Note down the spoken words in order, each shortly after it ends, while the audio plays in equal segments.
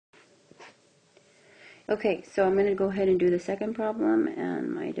Okay, so I'm going to go ahead and do the second problem,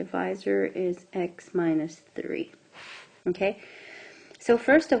 and my divisor is x minus 3. Okay, so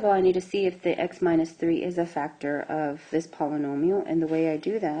first of all, I need to see if the x minus 3 is a factor of this polynomial, and the way I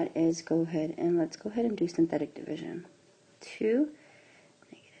do that is let's go ahead and do synthetic division. 2,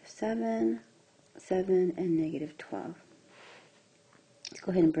 negative 7, 7, and negative 12. Let's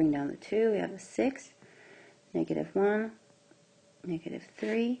go ahead and bring down the 2. We have a 6, negative 1, negative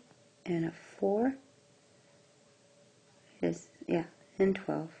 3, and a 4. And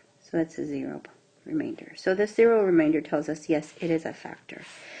 12. So that's a 0 remainder. So the 0 remainder tells us, yes, it is a factor.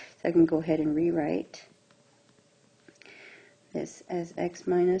 So I can go ahead and rewrite this as x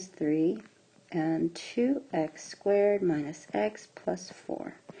minus 3 and 2x squared minus x plus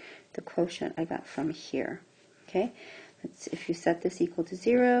 4. The quotient I got from here. Okay, if you set this equal to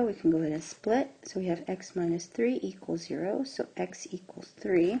 0, we can go ahead and split. So we have x minus 3 equals 0, so x equals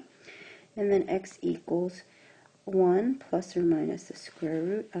 3. And then x equals 1 plus or minus the square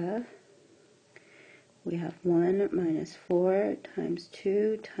root of, we have 1 minus 4 times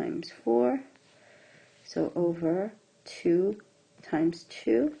 2 times 4, so over 2 times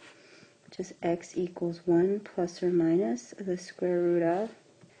 2, which is x equals 1 plus or minus the square root of,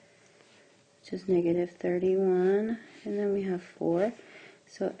 which is negative 31, and then we have 4,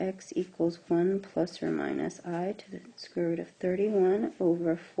 so x equals 1 plus or minus I to the square root of 31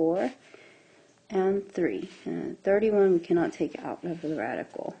 over 4, and 3. 31 we cannot take out of the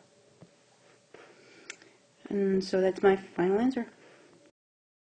radical. And so that's my final answer.